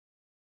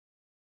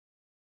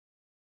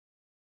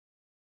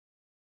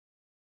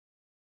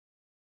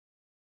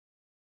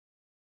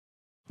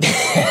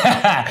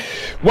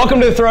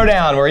Welcome to the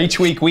Throwdown, where each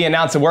week we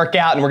announce a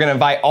workout and we're going to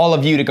invite all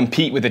of you to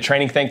compete with the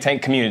Training Think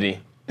Tank community.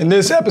 In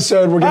this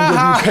episode, we're going to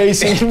give you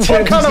pacing tips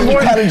What kind of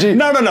voice? strategy.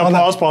 No,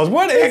 pause.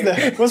 What is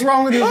that? What's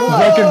wrong with your voice?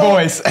 Broken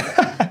voice.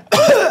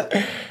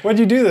 What'd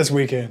you do this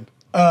weekend?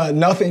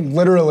 Nothing,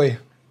 literally.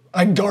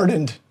 I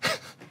gardened.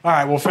 All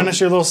right, we'll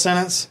finish your little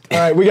sentence. All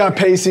right, we got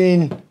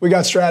pacing, we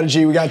got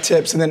strategy, we got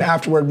tips, and then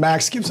afterward,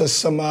 Max gives us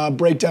some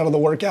breakdown of the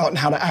workout and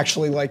how to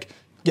actually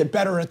get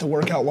better at the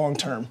workout long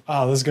term.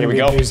 Oh, this is going to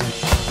be amazing.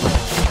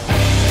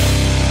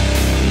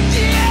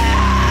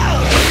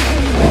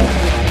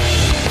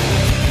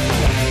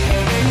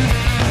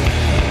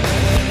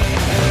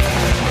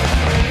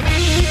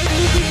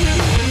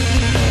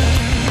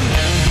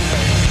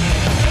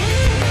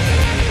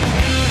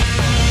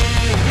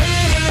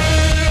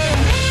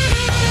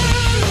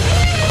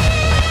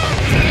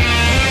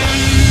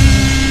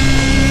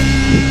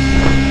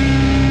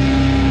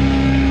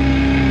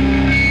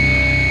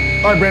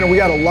 All right, Brandon, we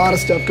got a lot of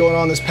stuff going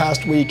on this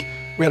past week.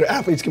 We had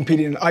athletes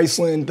competing in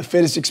Iceland, the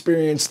fittest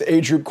experience, the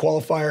age group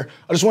qualifier.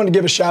 I just wanted to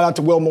give a shout out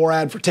to Will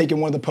Morad for taking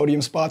one of the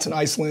podium spots in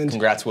Iceland.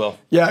 Congrats, Will.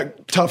 Yeah,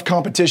 tough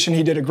competition.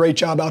 He did a great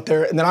job out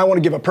there. And then I want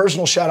to give a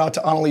personal shout out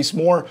to Annalise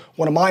Moore,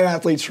 one of my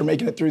athletes, for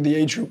making it through the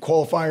age group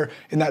qualifier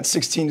in that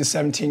 16 to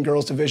 17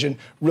 girls division.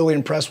 Really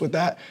impressed with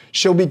that.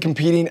 She'll be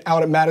competing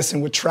out at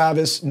Madison with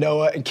Travis,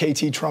 Noah, and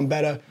KT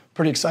Trombetta.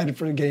 Pretty excited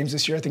for the games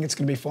this year. I think it's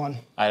going to be fun.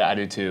 I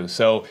do too.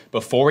 So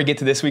before we get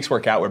to this week's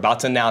workout, we're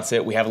about to announce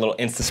it. We have a little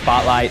Insta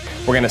Spotlight.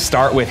 We're going to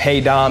start with Hey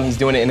Dom. He's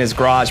doing it in his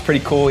garage.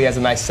 Pretty cool. He has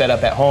a nice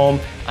setup at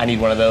home. I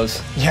need one of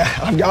those. Yeah,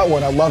 I've got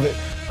one. I love it.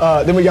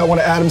 Then we got one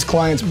of Adam's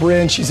clients,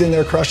 Bryn. She's in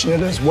there crushing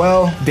it as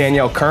well.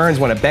 Danielle Kearns,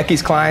 one of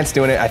Becky's clients,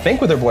 doing it, I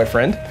think, with her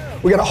boyfriend.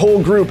 We got a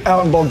whole group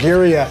out in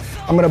Bulgaria.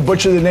 I'm going to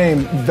butcher the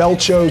name,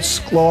 Velcho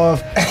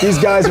Sklov. These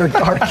guys are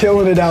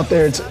killing it out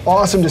there. It's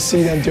awesome to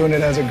see them doing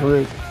it as a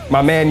group.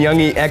 My man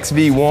Youngie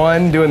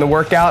XV1 doing the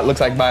workout, looks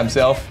like by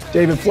himself.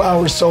 David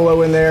Flowers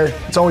solo in there.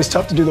 It's always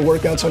tough to do the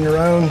workouts on your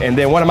own. And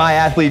then one of my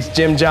athletes,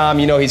 Jim Jom,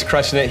 you know he's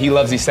crushing it. He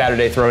loves these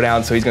Saturday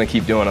throwdowns, so he's gonna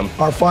keep doing them.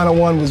 Our final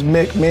one was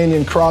Mick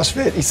Mannion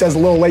CrossFit. He says a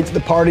little late to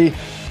the party.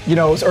 You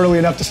know, it's early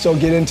enough to still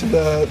get into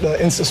the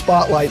Insta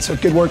Spotlight, so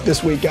good work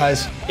this week,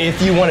 guys.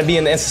 If you wanna be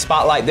in the Insta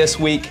Spotlight this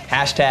week,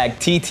 hashtag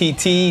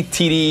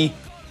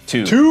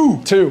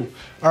TTTTD2. Two.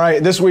 All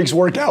right, this week's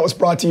workout was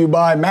brought to you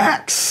by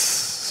Max.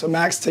 So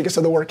Max, take us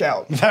to the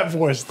workout. That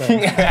voice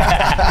thing.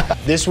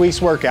 This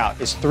week's workout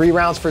is 3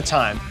 rounds for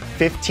time,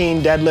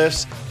 15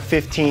 deadlifts,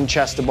 15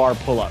 chest to bar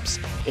pull-ups.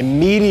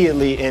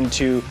 Immediately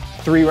into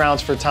 3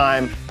 rounds for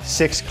time,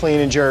 6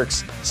 clean and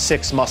jerks,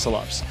 6 muscle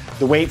ups.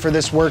 The weight for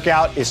this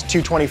workout is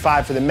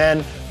 225 for the men,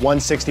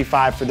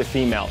 165 for the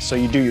females. So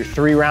you do your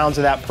 3 rounds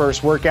of that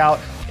first workout.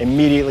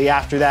 Immediately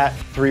after that,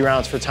 3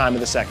 rounds for time of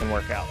the second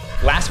workout.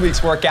 Last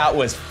week's workout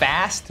was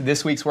fast.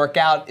 This week's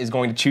workout is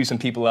going to chew some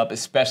people up,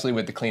 especially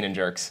with the clean and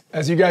jerks.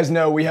 As you guys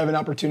know, we have an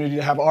opportunity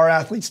to have our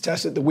athletes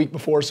test it the week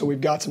before, so we've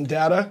got some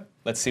data.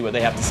 Let's see what they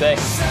have to say.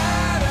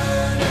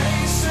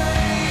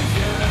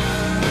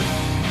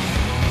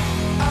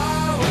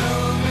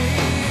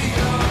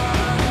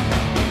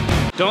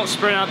 Don't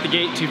sprint out the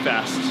gate too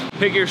fast.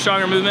 Pick your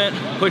stronger movement,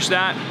 push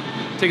that,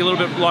 take a little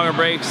bit longer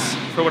breaks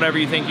for whatever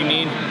you think you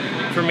need.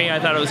 For me, I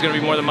thought it was gonna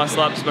be more than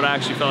muscle ups, but I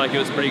actually felt like it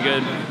was pretty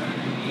good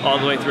all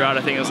the way throughout.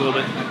 I think it was a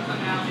little bit,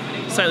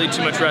 slightly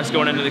too much rest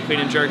going into the clean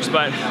and jerks,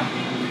 but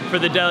for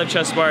the deadlift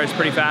chest bar, it's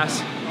pretty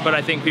fast, but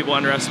I think people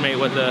underestimate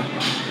what the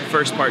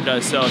first part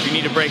does. So if you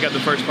need to break up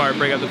the first part,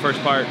 break up the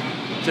first part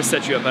to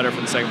set you up better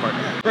for the second part.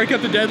 Break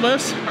up the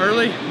deadlifts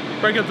early,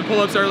 break up the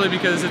pull-ups early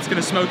because it's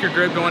gonna smoke your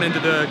grip going into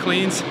the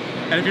cleans.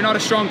 And if you're not a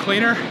strong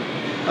cleaner,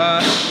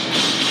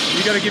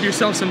 you gotta give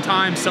yourself some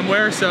time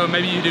somewhere, so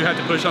maybe you do have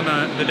to push on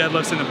the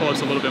deadlifts and the pull-ups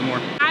a little bit more.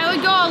 I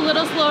would go a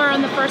little slower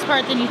on the first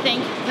part than you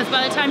think, because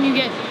by the time you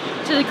get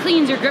to the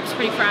cleans, your grip's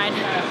pretty fried,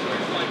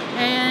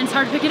 and it's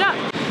hard to pick it up.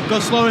 Go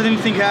slower than you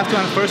think you have to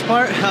on the first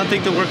part. I don't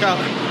think the workout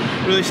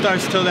really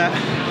starts till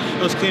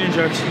those clean and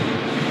jerks.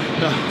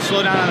 So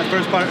slow down on the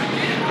first part,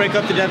 break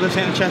up the deadlifts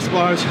and the chest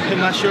bars,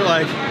 unless you're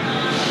like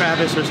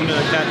Travis or something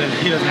like that, then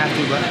he doesn't have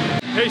to, but.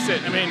 Pace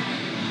it, I mean,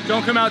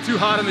 don't come out too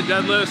hot on the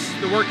deadlifts.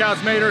 The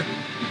workout's made or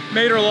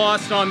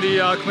lost on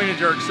the clean and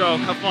jerk, so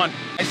have fun.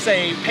 I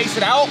say pace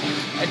it out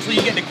until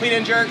you get to clean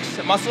and jerks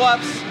and muscle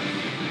ups.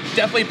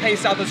 Definitely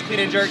pace out those clean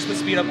and jerks, but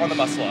speed up on the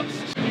muscle ups.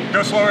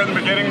 Go slower in the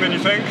beginning than you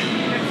think.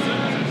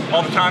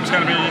 All the time's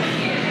gonna be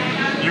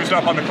used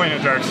up on the clean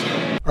and jerks.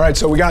 All right,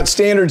 so we got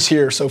standards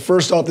here. So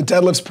first off, the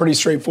deadlift's pretty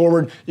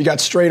straightforward. You got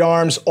straight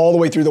arms all the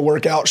way through the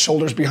workout,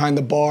 shoulders behind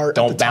the bar.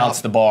 Don't bounce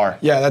the bar.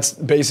 Yeah, that's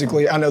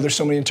basically, I know there's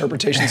so many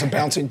interpretations of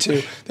bouncing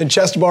too. Then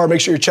chest to bar,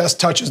 make sure your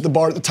chest touches the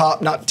bar at the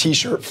top, not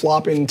t-shirt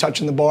flopping and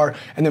touching the bar.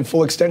 And then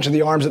full extension of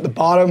the arms at the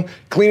bottom.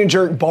 Clean and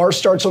jerk, bar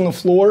starts on the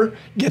floor,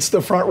 gets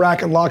the front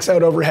rack and locks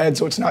out overhead,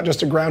 so it's not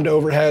just a ground to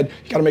overhead.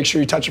 You gotta make sure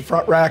you touch the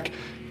front rack.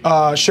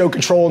 Show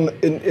control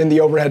in the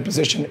overhead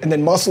position. And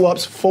then muscle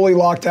ups, fully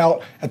locked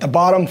out at the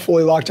bottom,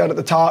 fully locked out at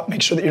the top.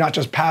 Make sure that you're not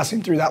just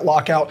passing through that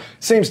lockout.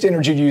 Same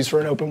standard you'd use for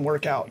an open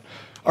workout.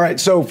 All right,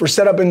 so for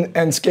setup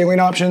and scaling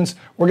options,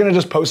 we're gonna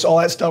just post all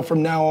that stuff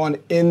from now on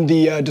in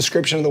the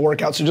description of the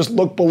workout. So just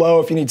look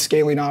below if you need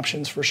scaling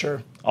options for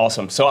sure.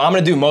 Awesome. So I'm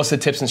going to do most of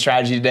the tips and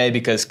strategy today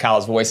because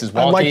Kyle's voice is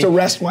wonky. I'd like to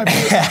rest my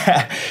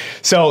voice.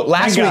 So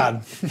last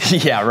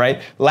week, yeah,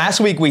 right. Last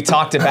week we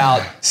talked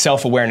about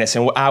self-awareness,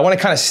 and I want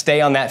to kind of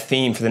stay on that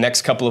theme for the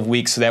next couple of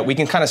weeks so that we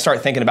can kind of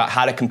start thinking about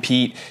how to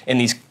compete in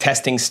these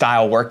testing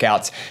style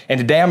workouts. And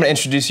today I'm going to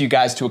introduce you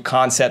guys to a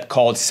concept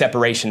called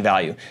separation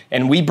value.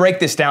 And we break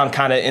this down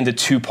kind of into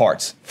two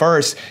parts.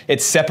 First,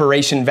 it's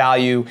separation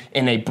value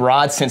in a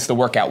broad sense of the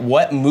workout.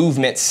 What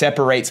movement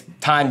separates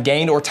time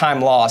gained or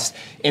time lost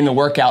in the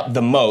workout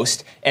the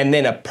most, and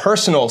then a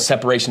personal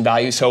separation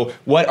value. So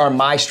what are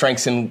my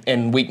strengths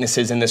and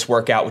weaknesses in this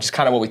workout, which is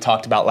kind of what we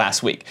talked about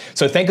last week.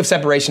 So think of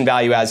separation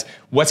value as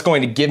what's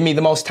going to give me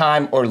the most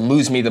time or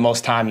lose me the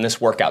most time in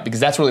this workout, because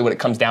that's really what it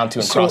comes down to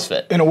in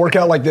CrossFit. In a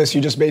workout like this,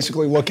 you just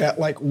basically look at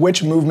like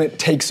which movement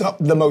takes up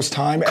the most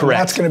time, and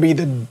that's going to be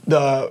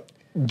the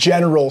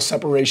general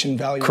separation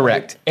value.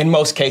 Correct. Right? In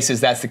most cases,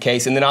 that's the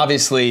case. And then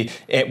obviously,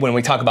 when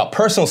we talk about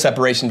personal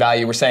separation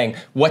value, we're saying,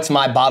 what's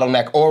my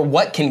bottleneck, or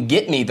what can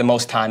get me the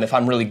most time if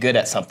I'm really good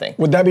at something?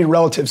 Would that be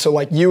relative? So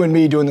like you and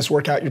me doing this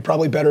workout, you're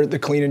probably better at the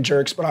clean and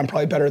jerks, but I'm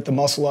probably better at the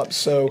muscle ups.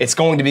 So it's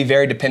going to be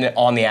very dependent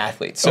on the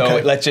athlete.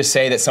 So let's just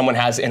say that someone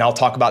has, and I'll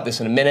talk about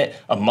this in a minute,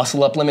 a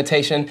muscle up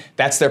limitation.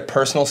 That's their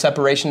personal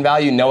separation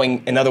value,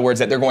 knowing, in other words,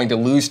 that they're going to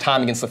lose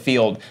time against the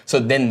field. So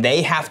then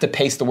they have to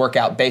pace the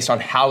workout based on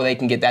how they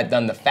can get that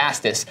done the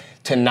fastest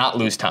to not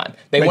lose time.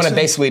 They want to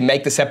basically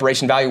make the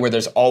separation value where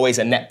there's always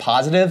a net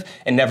positive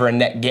and never a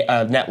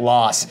net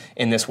loss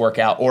in this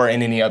workout or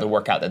in any other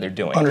workout that they're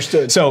doing.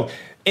 Understood. So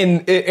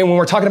and when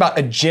we're talking about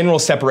a general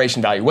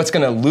separation value, what's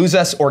going to lose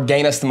us or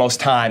gain us the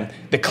most time,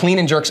 the clean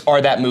and jerks are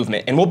that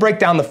movement. And we'll break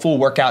down the full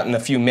workout in a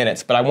few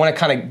minutes, but I want to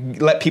kind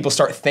of let people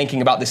start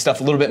thinking about this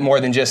stuff a little bit more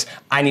than just,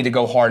 I need to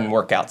go hard in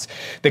workouts.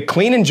 The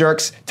clean and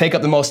jerks take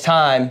up the most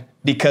time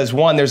because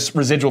one, there's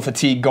residual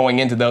fatigue going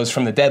into those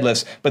from the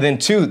deadlifts, but then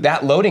two,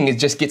 that loading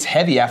just gets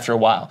heavy after a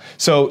while.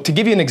 So to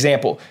give you an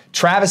example,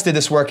 Travis did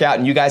this workout,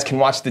 and you guys can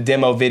watch the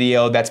demo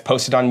video that's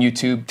posted on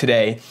YouTube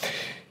today.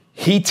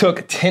 He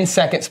took 10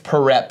 seconds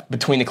per rep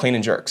between the clean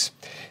and jerks.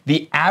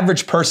 The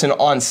average person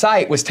on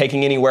site was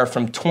taking anywhere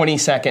from 20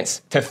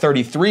 seconds to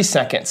 33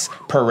 seconds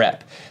per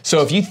rep.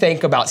 So if you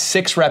think about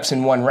 6 reps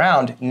in one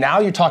round, now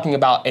you're talking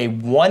about a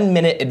 1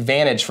 minute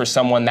advantage for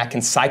someone that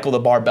can cycle the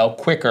barbell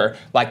quicker,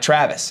 like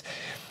Travis.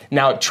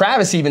 Now,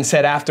 Travis even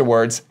said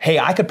afterwards, hey,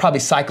 I could probably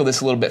cycle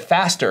this a little bit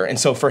faster. And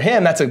so for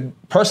him, that's a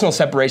personal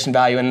separation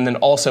value, and then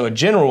also a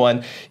general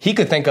one. He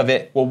could think of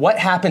it, well, what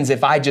happens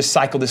if I just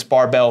cycle this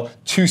barbell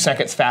 2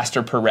 seconds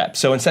faster per rep?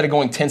 So instead of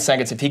going 10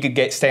 seconds, if he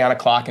could stay on a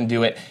clock and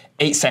do it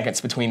 8 seconds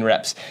between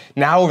reps.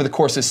 Now over the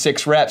course of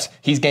 6 reps,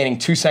 he's gaining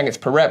 2 seconds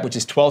per rep, which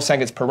is 12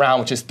 seconds per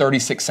round, which is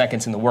 36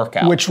 seconds in the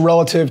workout. Which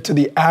relative to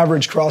the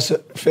average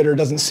CrossFitter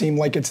doesn't seem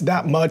like it's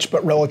that much,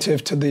 but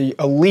relative to the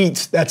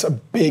elites, that's a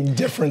big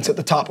difference at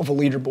the top of a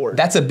leaderboard.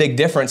 That's a big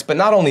difference, but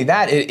not only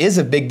that, it is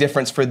a big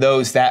difference for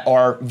those that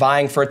are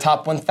vying for a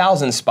top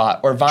 1,000 spot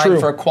or vying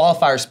for a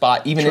qualifier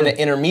spot, even in an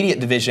intermediate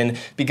division,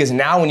 because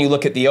now when you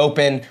look at the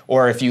open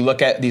or if you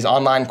look at these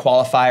online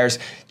qualifiers,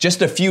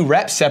 just a few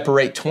reps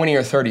separate 20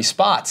 or 30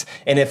 spots.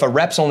 And if a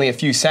rep's only a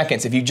few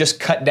seconds, if you just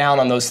cut down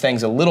on those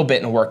things a little bit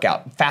in a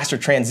workout, faster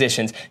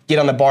transitions, get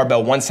on the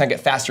barbell 1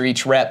 second faster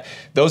each rep,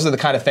 those are the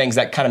kind of things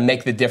that kind of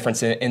make the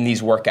difference in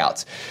these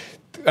workouts.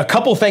 A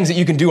couple things that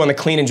you can do on the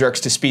clean and jerks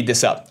to speed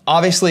this up.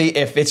 Obviously,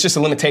 if it's just a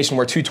limitation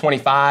where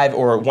 225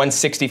 or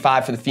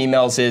 165 for the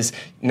females is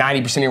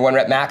 90% of your 1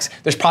 rep max,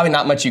 there's probably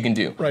not much you can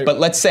do. Right. But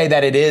let's say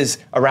that it is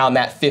around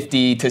that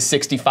 50 to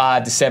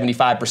 65 to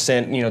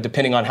 75%,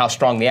 depending on how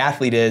strong the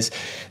athlete is,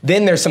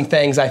 then there's some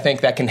things I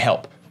think that can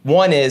help.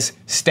 One is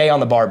stay on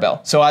the barbell.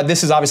 So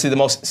this is obviously the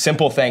most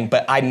simple thing,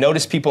 but I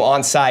noticed people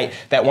on site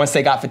that once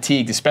they got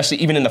fatigued, especially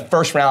even in the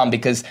first round,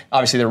 because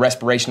obviously their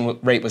respiration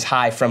rate was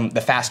high from the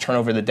fast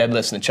turnover of the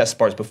deadlifts and the chest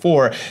bars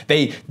before,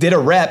 they did a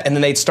rep and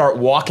then they'd start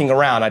walking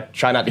around. I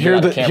try not to hear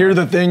the camera. Here are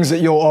the things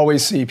that you'll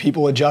always see,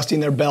 people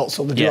adjusting their belt.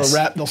 So they'll do a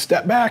rep, they'll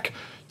step back,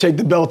 take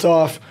the belt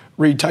off,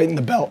 retighten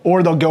the belt,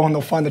 or they'll go and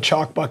they'll find the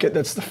chalk bucket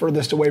that's the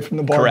furthest away from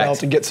the barbell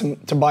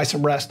to buy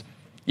some rest.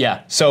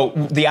 Yeah, so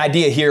the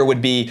idea here would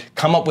be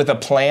come up with a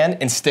plan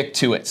and stick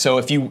to it. So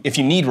if you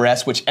need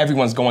rest, which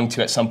everyone's going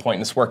to at some point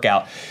in this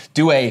workout,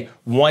 do a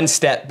 1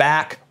 step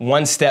back,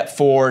 1 step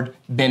forward,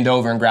 bend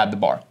over and grab the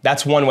bar.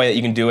 That's one way that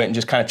you can do it and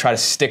just kind of try to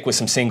stick with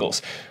some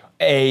singles.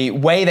 A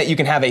way that you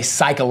can have a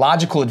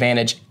psychological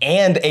advantage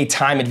and a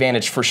time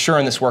advantage for sure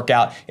in this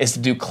workout is to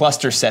do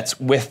cluster sets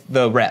with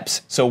the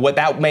reps. So what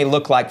that may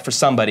look like for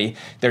somebody,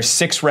 there's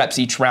 6 reps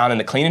each round in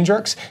the clean and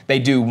jerks. They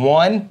do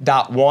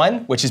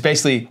 1.1, which is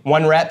basically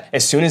 1 rep.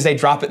 As soon as they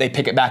drop it, they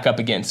pick it back up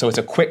again. So it's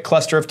a quick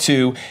cluster of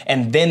 2,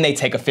 and then they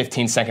take a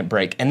 15-second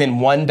break, and then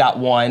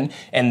 1.1,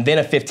 and then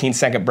a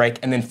 15-second break,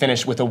 and then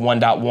finish with a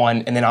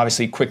 1.1, and then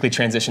obviously quickly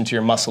transition to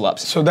your muscle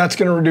ups. So that's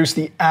going to reduce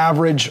the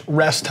average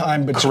rest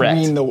time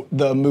between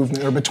the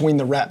movement or between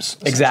the reps.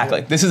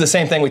 Exactly. This is the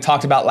same thing we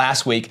talked about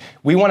last week.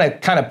 We want to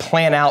kind of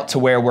plan out to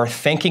where we're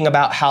thinking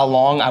about how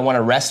long I want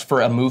to rest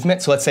for a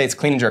movement. So let's say it's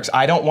clean and jerks.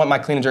 I don't want my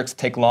clean and jerks to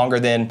take longer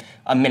than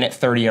a minute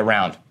 30 a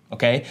round.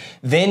 Okay?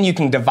 Then you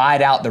can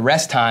divide out the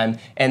rest time,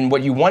 and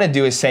what you want to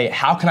do is say,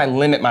 how can I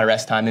limit my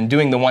rest time? And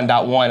doing the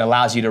 1.1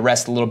 allows you to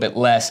rest a little bit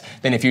less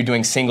than if you're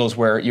doing singles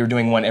where you're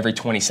doing one every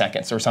 20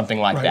 seconds or something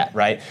like that,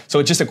 right? So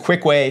it's just a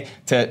quick way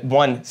to,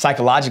 one,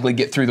 psychologically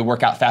get through the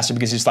workout faster,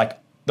 because it's like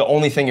the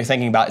only thing you're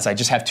thinking about is I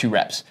just have 2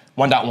 reps.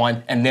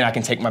 1.1, and then I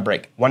can take my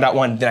break.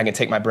 1.1, then I can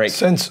take my break.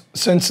 Since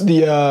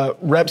the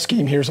rep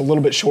scheme here is a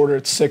little bit shorter,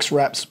 it's 6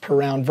 reps per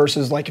round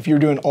versus like if you were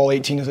doing all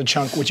 18 as a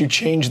chunk, would you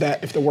change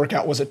that if the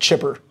workout was a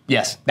chipper?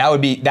 Yes, that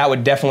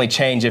would definitely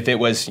change if it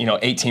was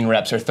 18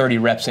 reps or 30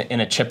 reps in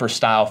a chipper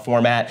style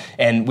format,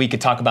 and we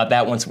could talk about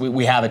that once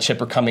we have a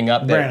chipper coming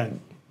up. Brandon,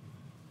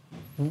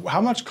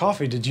 how much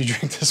coffee did you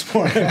drink this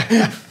morning?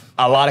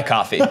 A lot of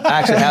coffee. I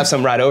actually have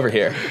some right over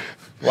here.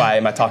 Why,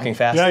 am I talking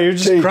fast? Yeah, you're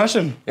just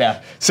crushing.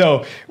 Yeah,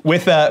 so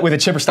with a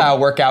chipper style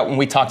workout, when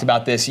we talked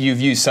about this, you've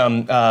used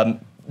some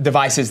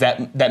devices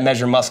that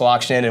measure muscle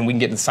oxygen, and we can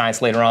get into the science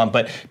later on,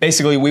 but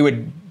basically we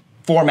would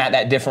format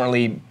that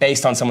differently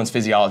based on someone's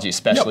physiology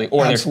especially,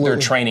 or their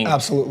training.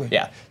 Absolutely.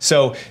 Yeah,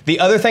 so the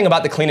other thing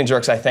about the clean and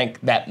jerks I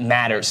think that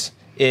matters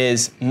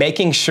is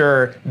making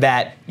sure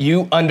that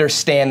you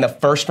understand the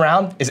first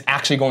round is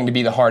actually going to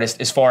be the hardest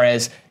as far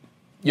as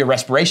your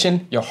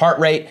respiration, your heart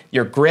rate,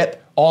 your grip,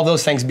 all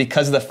those things,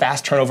 because of the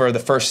fast turnover of the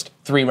first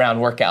 3-round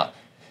workout.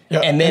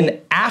 Yep. And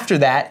then after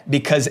that,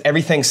 because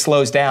everything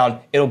slows down,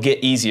 it'll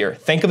get easier.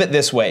 Think of it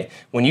this way.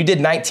 When you did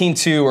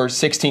 19-2 or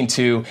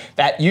 16-2,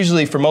 that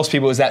usually for most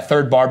people was that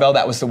third barbell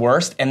that was the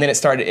worst. And then it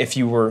started, if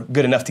you were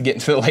good enough to get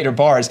into the later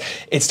bars,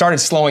 it started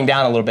slowing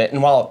down a little bit.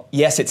 And while,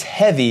 yes, it's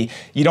heavy,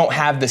 you don't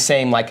have the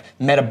same like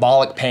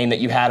metabolic pain that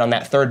you had on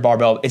that third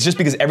barbell. It's just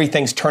because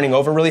everything's turning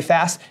over really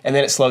fast and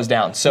then it slows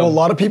down. So well, a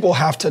lot of people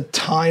have to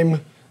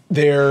time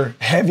their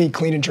heavy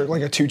clean and jerk,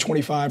 like a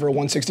 225 or a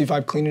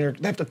 165 clean and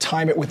jerk, they have to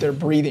time it with their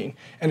breathing.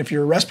 And if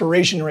your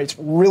respiration rate's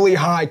really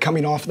high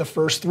coming off the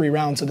first 3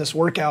 rounds of this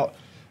workout,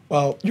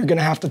 well, you're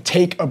gonna have to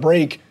take a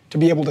break to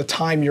be able to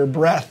time your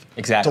breath.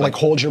 Exactly. To like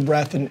hold your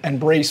breath and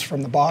brace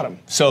from the bottom.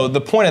 So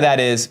the point of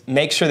that is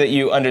make sure that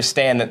you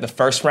understand that the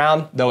first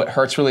round, though it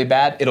hurts really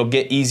bad, it'll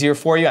get easier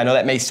for you. I know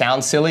that may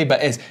sound silly,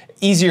 but it's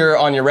easier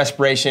on your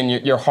respiration.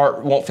 Your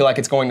heart won't feel like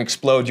it's going to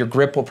explode. Your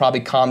grip will probably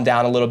calm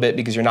down a little bit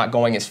because you're not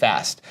going as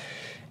fast.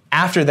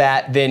 After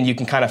that, then you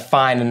can kind of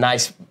find a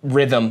nice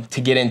rhythm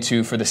to get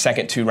into for the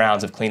second 2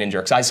 rounds of clean and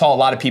jerks. I saw a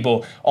lot of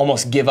people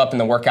almost give up in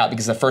the workout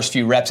because the first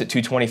few reps at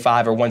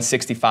 225 or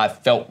 165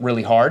 felt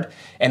really hard.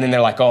 And then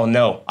they're like, oh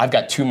no, I've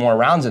got 2 more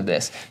rounds of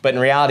this. But in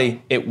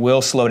reality, it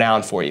will slow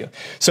down for you.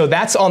 So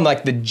that's on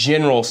like the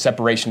general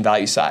separation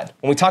value side.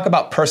 When we talk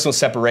about personal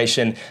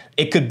separation,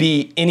 it could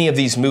be any of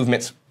these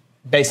movements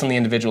based on the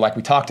individual like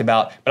we talked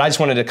about, but I just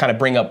wanted to kind of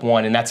bring up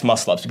one, and that's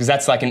muscle ups, because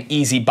that's like an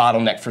easy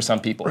bottleneck for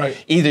some people.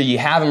 Right. Either you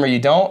have them or you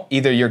don't,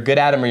 either you're good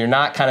at them or you're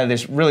not, kind of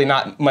there's really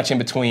not much in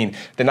between.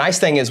 The nice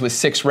thing is with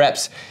 6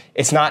 reps,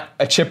 it's not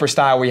a chipper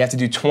style where you have to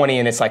do 20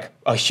 and it's like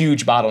a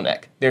huge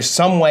bottleneck. There's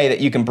some way that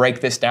you can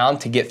break this down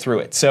to get through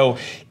it. So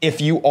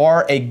if you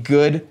are a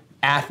good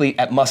athlete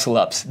at muscle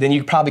ups, then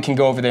you probably can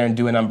go over there and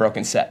do an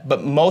unbroken set.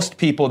 But most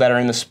people that are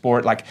in the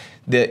sport, like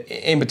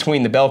in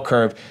between the bell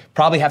curve,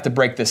 probably have to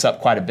break this up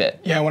quite a bit.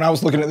 Yeah, when I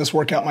was looking at this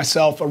workout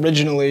myself,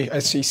 originally I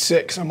see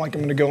 6, I'm like, I'm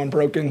gonna go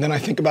unbroken. Then I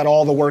think about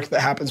all the work that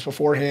happens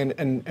beforehand,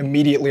 and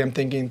immediately I'm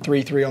thinking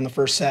 3-3 on the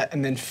first set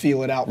and then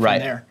feel it out from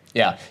there.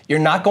 Yeah, you're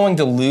not going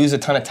to lose a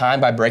ton of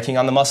time by breaking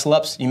on the muscle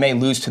ups. You may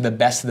lose to the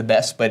best of the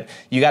best, but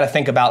you gotta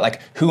think about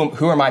like,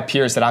 who are my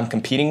peers that I'm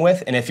competing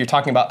with? And if you're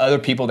talking about other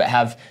people that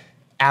have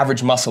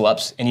average muscle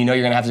ups and you know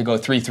you're gonna have to go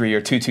 3-3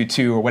 or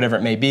 2-2-2 or whatever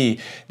it may be,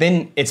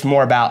 then it's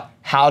more about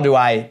how do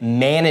I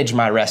manage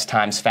my rest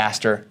times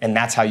faster, and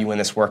that's how you win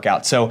this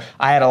workout. So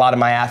I had a lot of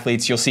my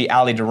athletes, you'll see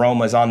Ali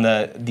DeRoma's on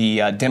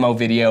the demo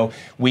video.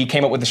 We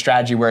came up with a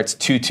strategy where it's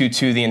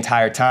 2-2-2 the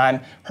entire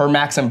time. Her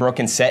max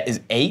unbroken set is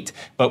 8,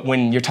 but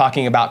when you're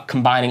talking about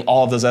combining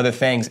all of those other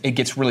things, it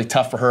gets really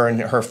tough for her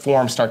and her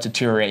form starts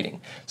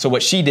deteriorating. So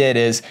what she did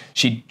is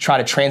she tried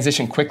to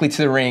transition quickly to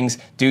the rings,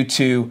 do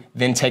 2,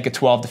 then take a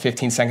 12 to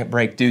 15 second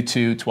break, do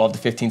 2, 12 to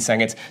 15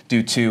 seconds,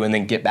 do 2, and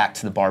then get back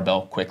to the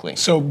barbell quickly.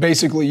 So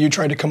basically you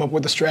tried to come up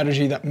with a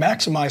strategy that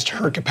maximized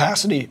her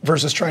capacity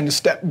versus trying to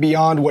step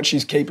beyond what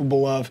she's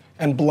capable of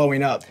and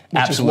blowing up.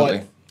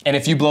 Absolutely. And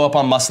if you blow up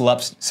on muscle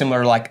ups,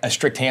 similar to like a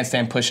strict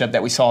handstand push-up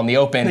that we saw in the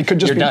open, it could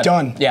just be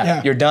done.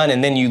 Yeah, you're done,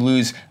 and then you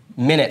lose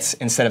minutes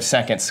instead of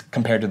seconds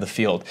compared to the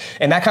field.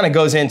 And that kind of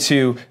goes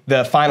into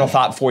the final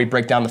thought before we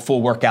break down the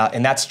full workout,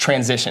 and that's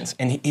transitions.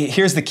 And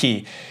here's the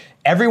key.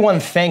 Everyone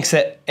thinks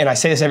that, and I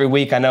say this every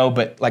week, I know,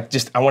 but like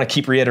just I want to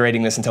keep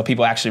reiterating this until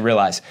people actually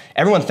realize.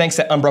 Everyone thinks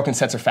that unbroken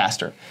sets are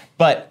faster.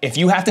 But if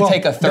you have to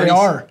take a 30... They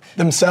are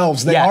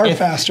themselves. They are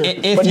faster,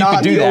 but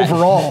not the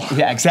overall.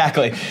 Yeah,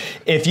 exactly.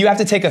 If you have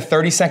to take a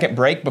 30-second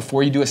break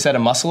before you do a set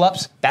of muscle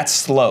ups, that's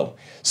slow.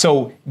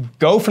 So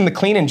go from the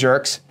clean and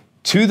jerks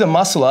to the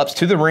muscle ups,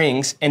 to the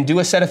rings, and do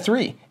a set of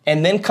 3.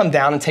 And then come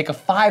down and take a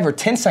 5 or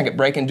 10 second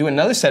break and do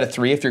another set of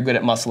 3 if you're good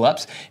at muscle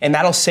ups. And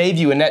that'll save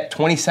you a net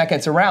 20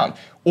 seconds a round.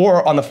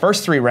 Or on the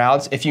first 3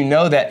 rounds, if you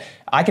know that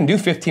I can do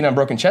 15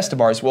 unbroken chest to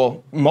bars,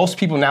 well, most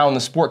people now in the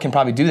sport can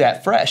probably do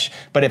that fresh.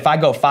 But if I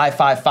go 5,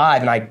 5,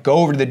 5, and I go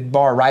over to the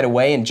bar right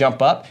away and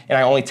jump up, and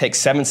I only take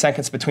 7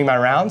 seconds between my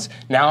rounds,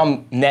 now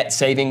I'm net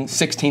saving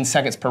 16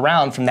 seconds per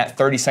round from that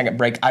 30-second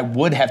break I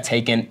would have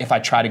taken if I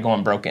tried to go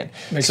unbroken.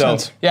 Makes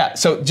sense. Yeah,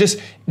 so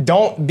just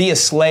don't be a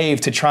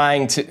slave to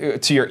trying to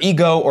your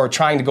ego or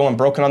trying to go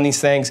unbroken on these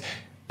things.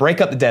 Break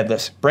up the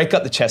deadlifts, break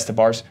up the chest to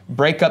bars,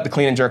 break up the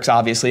clean and jerks,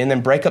 obviously, and then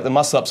break up the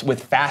muscle ups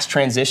with fast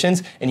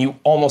transitions, and you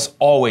almost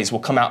always will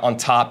come out on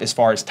top as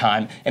far as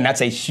time. And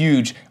that's a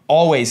huge,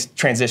 always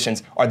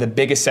transitions are the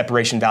biggest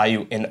separation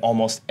value in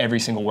almost every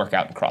single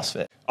workout in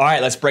CrossFit. All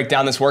right, let's break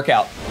down this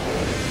workout.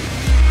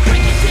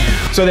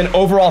 So then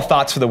overall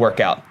thoughts for the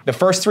workout. The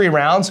first 3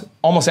 rounds,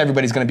 almost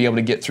everybody's gonna be able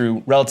to get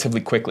through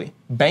relatively quickly.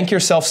 Bank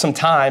yourself some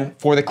time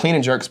for the clean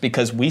and jerks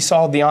because we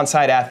saw the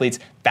on-site athletes,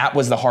 that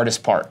was the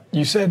hardest part.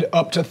 You said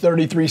up to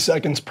 33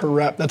 seconds per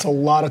rep. That's a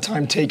lot of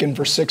time taken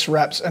for 6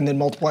 reps and then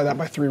multiply that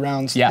by 3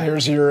 rounds. Yeah.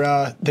 There's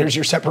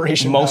your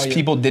separation Most value.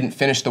 people didn't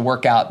finish the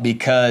workout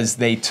because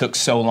they took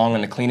so long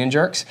on the clean and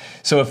jerks.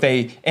 So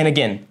and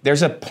again,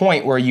 there's a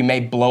point where you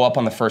may blow up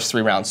on the first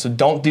 3 rounds. So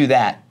don't do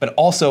that, but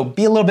also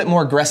be a little bit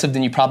more aggressive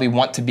than you probably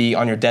want to be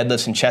on your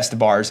deadlifts and chest to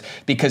bars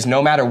because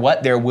no matter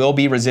what, there will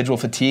be residual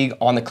fatigue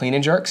on the clean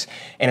and jerks,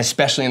 and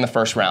especially in the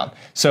first round.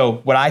 So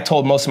what I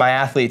told most of my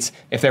athletes,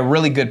 if they're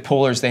really good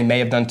pullers, they may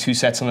have done 2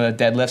 sets on the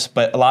deadlifts,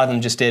 but a lot of them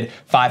just did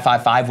 5,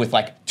 5, 5 with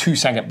like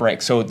 2-second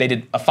breaks. So they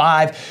did a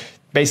 5,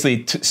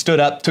 basically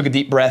stood up, took a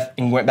deep breath,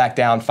 and went back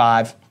down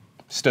 5,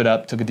 stood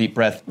up, took a deep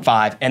breath,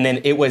 5, and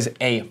then it was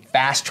a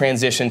fast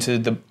transition to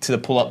the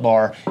pull-up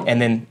bar, and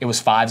then it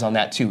was 5s on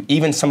that too.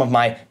 Even some of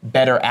my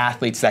better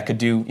athletes that could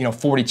do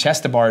 40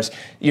 chest to bars,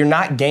 you're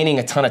not gaining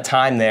a ton of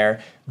time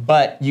there,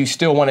 but you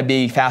still want to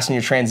be fast in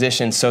your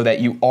transition so that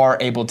you are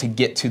able to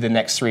get to the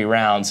next 3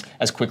 rounds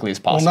as quickly as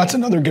possible. Well, that's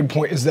another good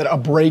point, is that a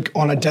break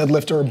on a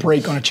deadlift or a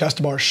break on a chest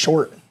to bar is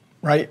short,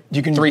 right?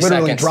 You can 3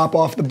 literally seconds. drop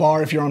off the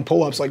bar if you're on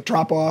pull-ups, like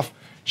drop off,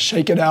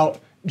 shake it out,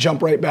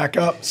 jump right back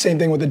up. Same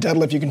thing with the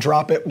deadlift. You can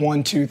drop it,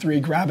 1, 2, 3,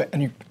 grab it,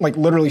 and you're like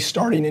literally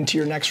starting into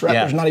your next rep.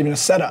 Yeah. There's not even a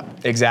setup.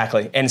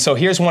 Exactly. And so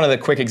here's one of the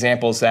quick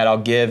examples that I'll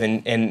give,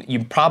 and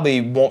you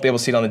probably won't be able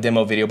to see it on the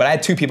demo video, but I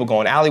had 2 people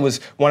going. Allie was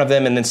one of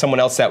them, and then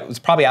someone else that was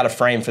probably out of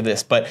frame for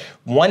this, but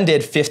one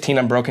did 15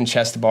 unbroken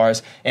chest to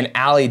bars, and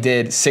Allie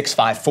did 6,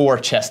 5, 4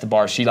 chest to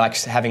bars. She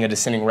likes having a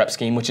descending rep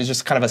scheme, which is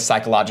just kind of a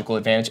psychological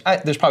advantage.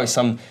 There's probably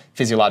some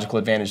physiological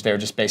advantage there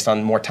just based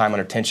on more time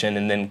under tension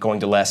and then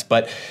going to less,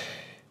 but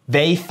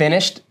they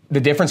finished,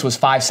 the difference was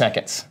 5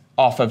 seconds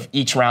off of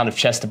each round of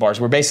chest to bars,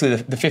 where basically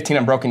the 15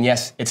 unbroken,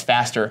 yes, it's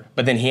faster,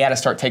 but then he had to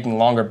start taking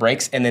longer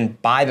breaks, and then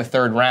by the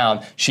 3rd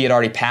round, she had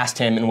already passed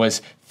him and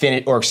was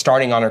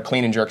starting on her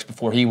clean and jerks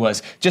before he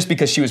was, just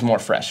because she was more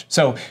fresh.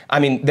 So, I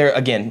mean,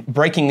 again,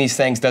 breaking these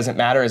things doesn't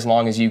matter as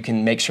long as you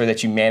can make sure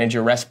that you manage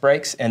your rest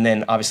breaks and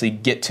then obviously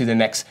get to the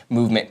next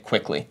movement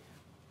quickly.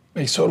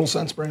 Makes total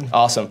sense, Brandon.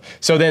 Awesome.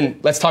 So then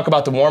let's talk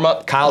about the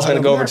warm-up. Kyle's going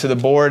to go over to the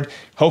board.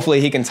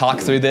 Hopefully he can talk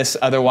through this.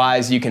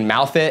 Otherwise, you can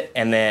mouth it,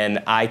 and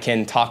then I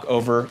can talk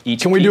over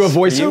each Can we do a piece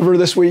for you. voiceover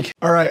this week?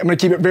 All right, I'm going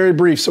to keep it very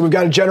brief. So we've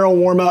got a general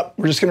warm-up.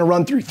 We're just going to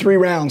run through 3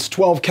 rounds,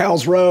 12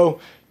 cals row,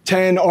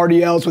 10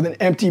 RDLs with an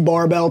empty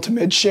barbell to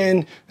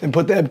mid-shin, then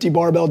put the empty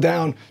barbell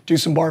down, do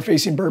some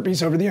bar-facing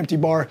burpees over the empty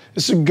bar.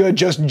 This is a good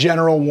just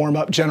general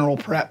warm-up, general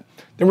prep.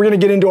 Then we're going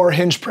to get into our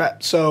hinge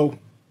prep. So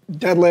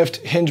deadlift,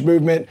 hinge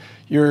movement.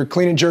 Your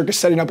clean and jerk is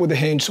setting up with a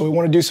hinge, so we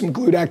want to do some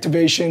glute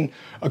activation,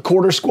 a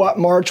quarter squat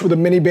march with a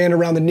mini band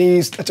around the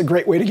knees. That's a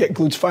great way to get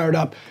glutes fired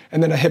up.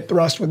 And then a hip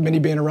thrust with mini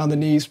band around the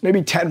knees,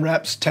 maybe 10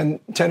 reps, 10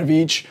 of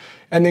each.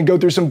 And then go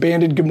through some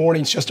banded good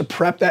mornings just to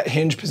prep that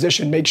hinge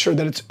position, make sure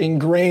that it's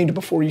ingrained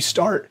before you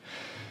start.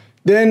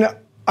 Then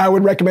I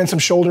would recommend some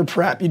shoulder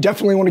prep. You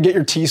definitely want to get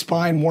your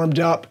T-spine warmed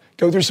up,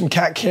 go through some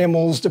cat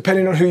camels,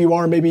 depending on who you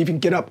are, maybe even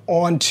get up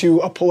onto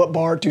a pull-up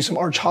bar, do some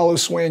arch hollow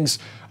swings,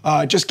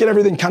 just get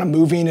everything kind of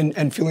moving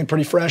and feeling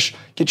pretty fresh.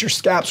 Get your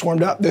scaps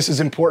warmed up. This is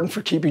important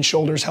for keeping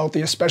shoulders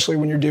healthy, especially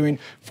when you're doing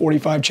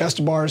 45 chest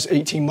to bars,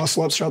 18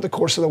 muscle ups throughout the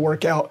course of the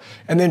workout.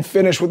 And then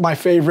finish with my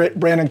favorite,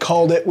 Brandon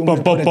called it when we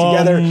put it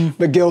together,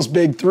 McGill's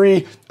Big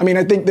 3. I mean,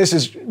 I think this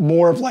is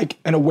more of like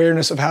an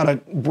awareness of how to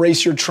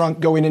brace your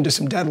trunk going into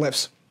some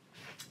deadlifts.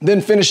 Then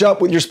finish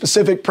up with your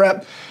specific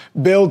prep,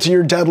 build to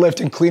your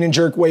deadlift and clean and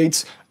jerk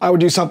weights. I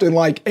would do something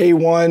like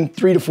A1,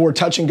 3 to 4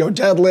 touch and go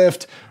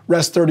deadlift,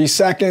 rest 30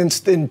 seconds,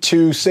 then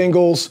 2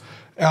 singles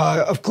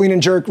of clean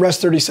and jerk, rest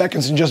 30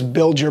 seconds, and just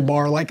build your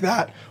bar like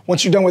that.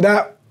 Once you're done with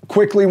that,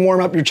 quickly warm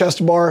up your chest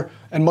to bar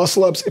and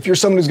muscle ups. If you're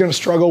someone who's gonna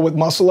struggle with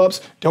muscle ups,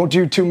 don't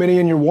do too many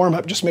in your warm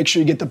up. Just make sure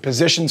you get the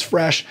positions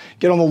fresh,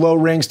 get on the low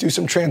rings, do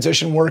some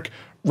transition work,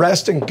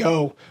 rest and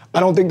go. I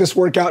don't think this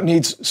workout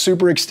needs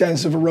super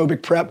extensive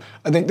aerobic prep.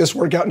 I think this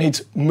workout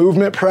needs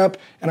movement prep,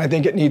 and I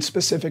think it needs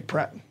specific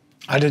prep.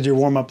 I did your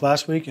warm-up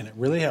last week, and it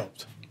really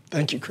helped.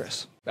 Thank you,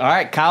 Chris. All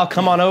right, Kyle,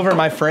 come on over,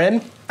 my friend.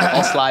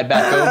 I'll slide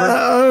back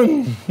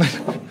over.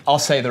 I'll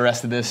say the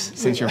rest of this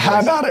since you're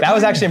How about it? That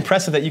was actually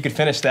impressive that you could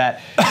finish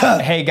that.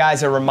 Hey,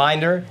 guys, a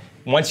reminder.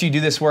 Once you do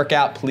this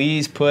workout,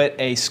 please put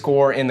a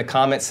score in the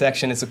comment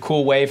section. It's a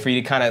cool way for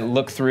you to kind of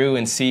look through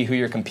and see who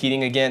you're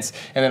competing against.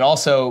 And then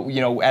also,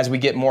 you know, as we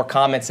get more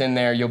comments in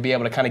there, you'll be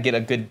able to kind of get a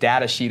good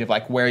data sheet of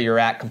like where you're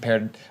at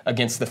compared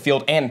against the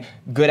field, and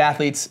good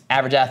athletes,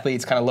 average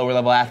athletes, kind of lower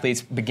level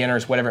athletes,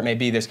 beginners, whatever it may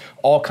be. There's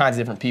all kinds of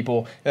different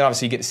people. And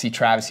obviously you get to see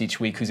Travis each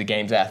week, who's a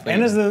games athlete.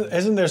 And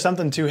isn't there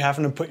something to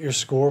having to put your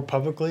score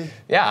publicly?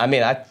 Yeah, I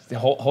mean, I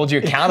hold you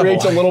accountable.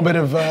 Creates a little bit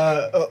of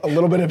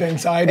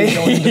anxiety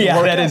going into the yeah,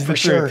 workout, that is for the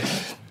sure.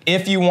 truth.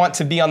 If you want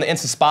to be on the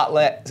Insta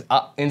Spotlight,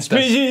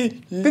 Insta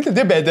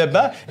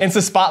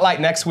Spotlight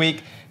next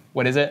week,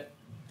 what is it?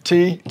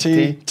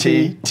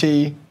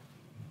 TTTTD2.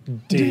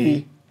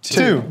 The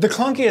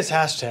clunkiest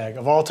hashtag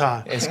of all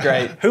time. It's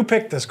great. Who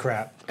picked this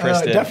crap?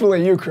 Chris did.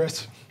 Definitely you,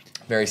 Chris.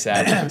 Very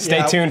sad.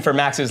 Stay tuned for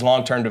Max's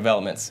long-term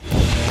developments.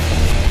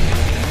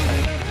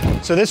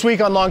 So this week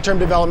on long-term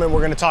development,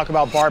 we're going to talk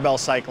about barbell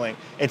cycling.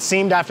 It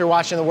seemed after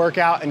watching the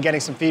workout and getting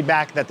some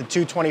feedback that the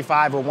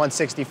 225 or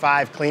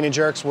 165 clean and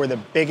jerks were the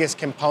biggest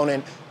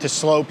component to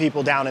slow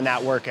people down in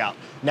that workout.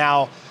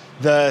 Now,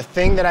 the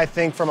thing that I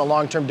think from a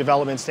long-term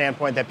development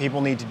standpoint that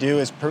people need to do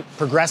is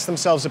progress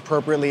themselves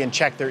appropriately and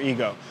check their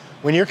ego.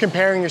 When you're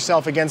comparing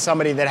yourself against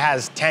somebody that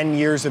has 10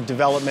 years of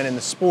development in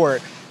the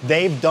sport,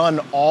 they've done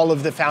all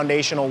of the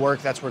foundational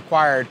work that's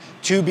required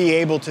to be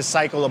able to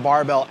cycle a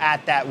barbell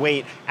at that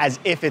weight as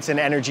if it's an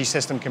energy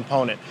system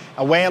component.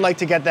 A way I like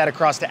to get that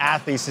across to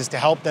athletes is to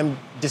help them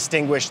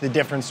distinguish the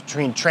difference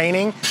between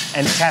training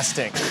and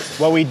testing.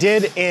 What we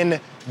did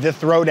in the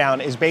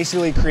Throwdown is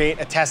basically create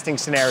a testing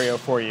scenario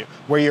for you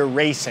where you're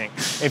racing.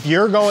 If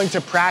you're going to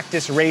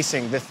practice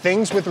racing, the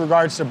things with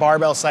regards to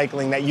barbell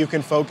cycling that you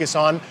can focus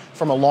on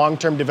from a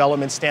long-term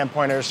development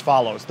standpoint are as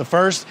follows. The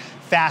first,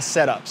 fast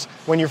setups.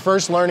 When you're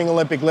first learning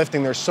Olympic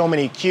lifting, there's so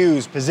many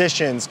cues,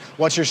 positions,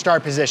 what's your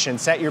start position,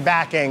 set your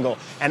back angle,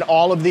 and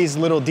all of these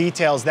little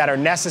details that are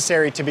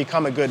necessary to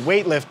become a good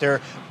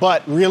weightlifter,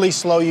 but really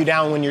slow you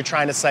down when you're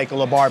trying to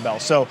cycle a barbell.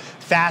 So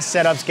fast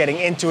setups, getting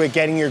into it,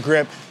 getting your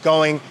grip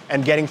going,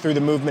 and getting through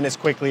the movement as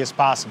quickly as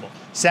possible.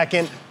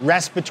 Second,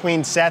 rest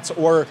between sets,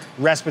 or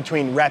rest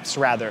between reps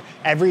rather.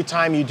 Every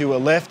time you do a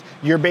lift,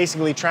 you're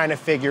basically trying to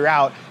figure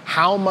out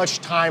how much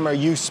time are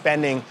you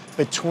spending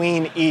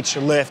between each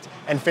lift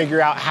and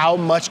figure out how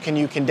much can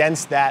you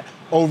condense that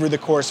over the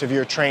course of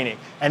your training.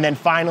 And then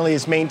finally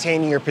is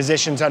maintaining your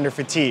positions under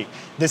fatigue.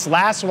 This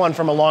last one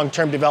from a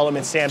long-term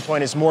development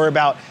standpoint is more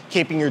about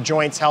keeping your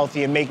joints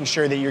healthy and making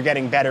sure that you're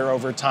getting better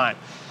over time.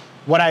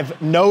 What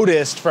I've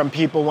noticed from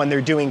people when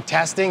they're doing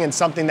testing, and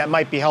something that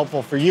might be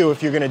helpful for you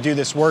if you're gonna do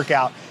this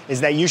workout,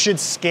 is that you should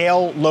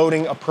scale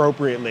loading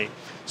appropriately.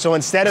 So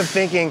instead of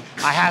thinking,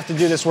 I have to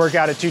do this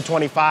workout at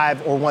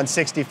 225 or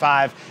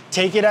 165,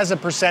 take it as a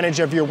percentage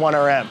of your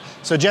 1RM.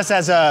 So just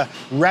as a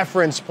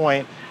reference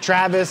point,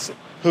 Travis,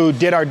 who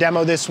did our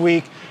demo this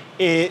week,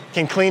 it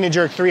can clean and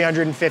jerk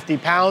 350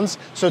 pounds.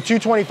 So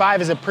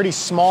 225 is a pretty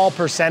small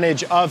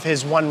percentage of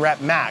his 1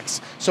 rep max.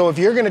 So if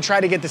you're gonna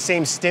try to get the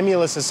same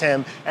stimulus as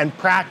him and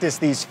practice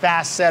these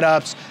fast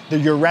setups,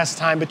 your rest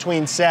time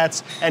between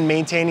sets, and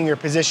maintaining your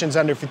positions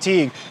under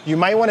fatigue, you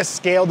might wanna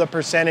scale the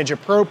percentage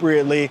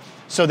appropriately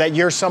so that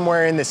you're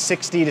somewhere in the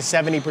 60 to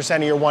 70%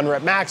 of your 1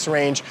 rep max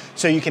range,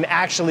 so you can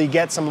actually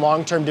get some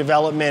long-term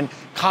development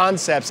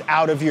concepts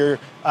out of your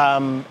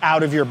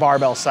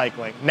barbell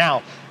cycling.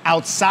 Now,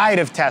 outside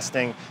of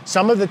testing,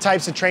 some of the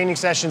types of training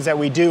sessions that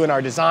we do in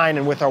our design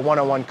and with our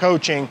one-on-one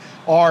coaching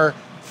are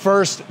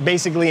first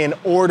basically in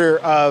order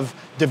of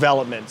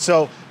development.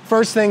 So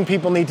first thing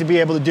people need to be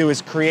able to do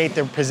is create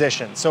their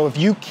position. So if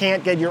you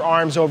can't get your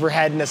arms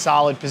overhead in a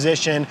solid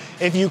position,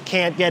 if you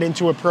can't get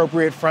into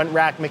appropriate front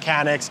rack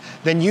mechanics,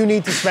 then you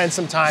need to spend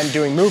some time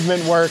doing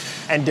movement work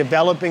and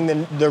developing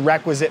the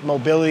requisite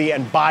mobility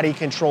and body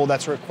control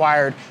that's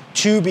required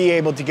to be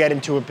able to get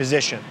into a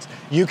position.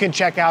 You can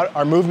check out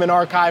our movement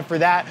archive for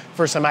that,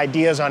 for some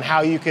ideas on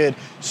how you could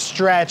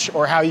stretch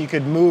or how you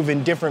could move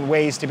in different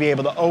ways to be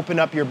able to open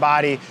up your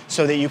body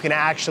so that you can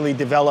actually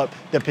develop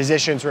the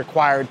positions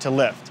required to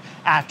lift.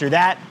 After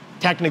that,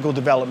 technical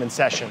development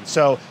session.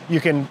 So you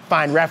can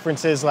find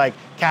references like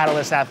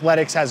Catalyst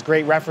Athletics has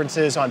great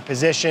references on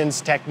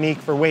positions, technique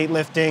for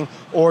weightlifting,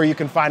 or you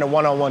can find a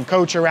one-on-one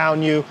coach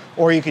around you,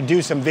 or you could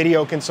do some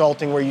video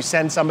consulting where you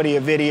send somebody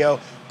a video,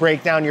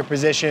 break down your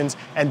positions,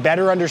 and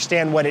better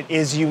understand what it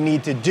is you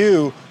need to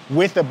do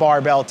with the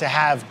barbell to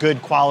have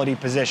good quality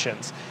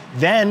positions.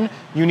 Then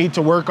you need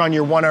to work on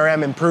your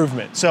 1RM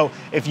improvement. So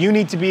if you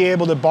need to be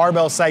able to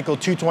barbell cycle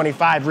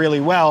 225 really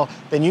well,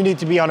 then you need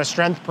to be on a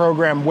strength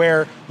program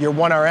where your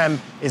 1RM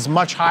is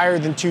much higher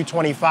than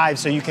 225,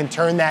 so you can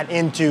turn that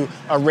into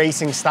a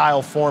racing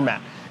style format.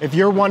 If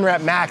your 1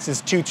 rep max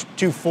is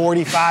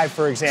 245,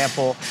 for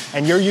example,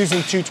 and you're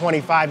using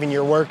 225 in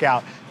your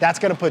workout, that's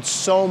gonna put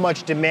so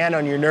much demand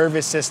on your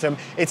nervous system.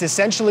 It's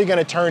essentially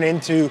gonna turn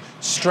into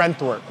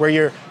strength work, where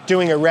you're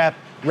doing a rep,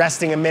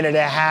 resting a minute and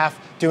a half,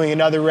 doing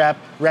another rep,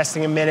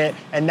 resting a minute,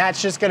 and that's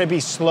just gonna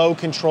be slow,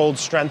 controlled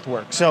strength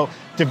work. So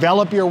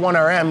develop your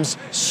 1RMs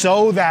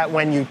so that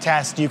when you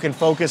test, you can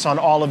focus on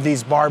all of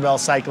these barbell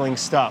cycling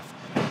stuff.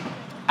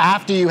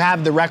 After you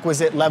have the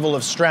requisite level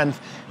of strength,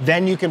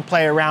 then you can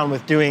play around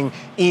with doing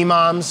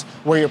EMOMs,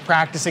 where you're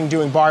practicing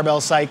doing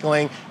barbell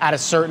cycling at a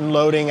certain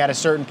loading, at a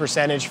certain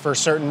percentage for a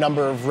certain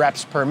number of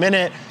reps per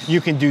minute. You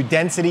can do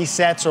density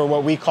sets, or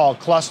what we call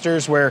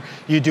clusters, where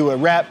you do a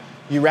rep,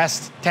 you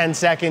rest 10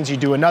 seconds, you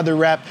do another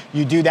rep,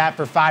 you do that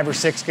for 5 or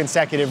 6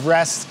 consecutive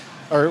reps,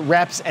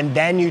 and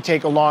then you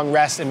take a long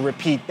rest and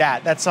repeat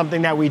that. That's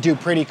something that we do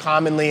pretty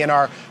commonly in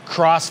our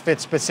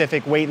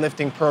CrossFit-specific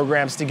weightlifting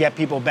programs to get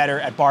people better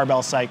at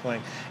barbell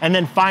cycling. And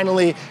then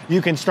finally,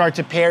 you can start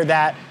to pair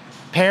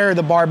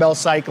the barbell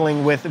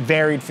cycling with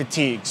varied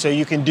fatigue. So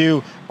you can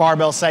do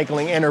barbell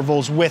cycling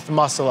intervals with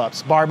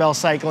muscle-ups, barbell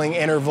cycling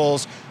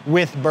intervals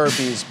with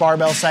burpees,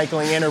 barbell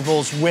cycling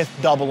intervals with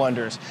double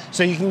unders.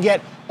 So you can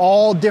get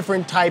all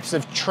different types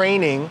of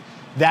training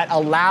that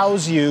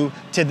allows you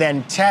to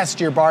then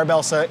test your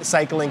barbell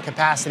cycling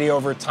capacity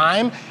over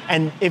time.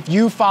 And if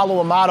you follow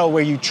a model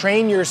where you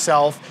train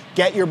yourself,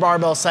 get your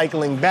barbell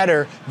cycling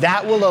better,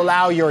 that will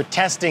allow your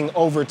testing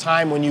over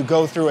time when you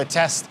go through a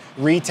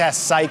retest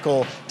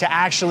cycle to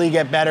actually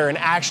get better and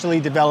actually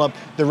develop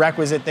the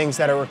requisite things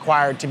that are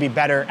required to be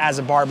better as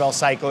a barbell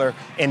cycler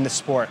in the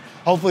sport.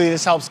 Hopefully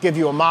this helps give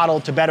you a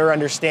model to better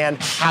understand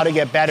how to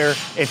get better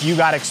if you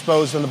got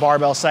exposed on the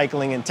barbell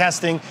cycling and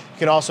testing. You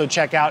can also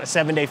check out a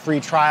 7-day free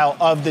trial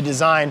of the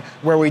design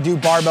where we do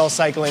barbell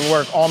cycling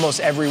work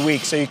almost every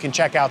week, so you can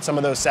check out some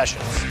of those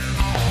sessions.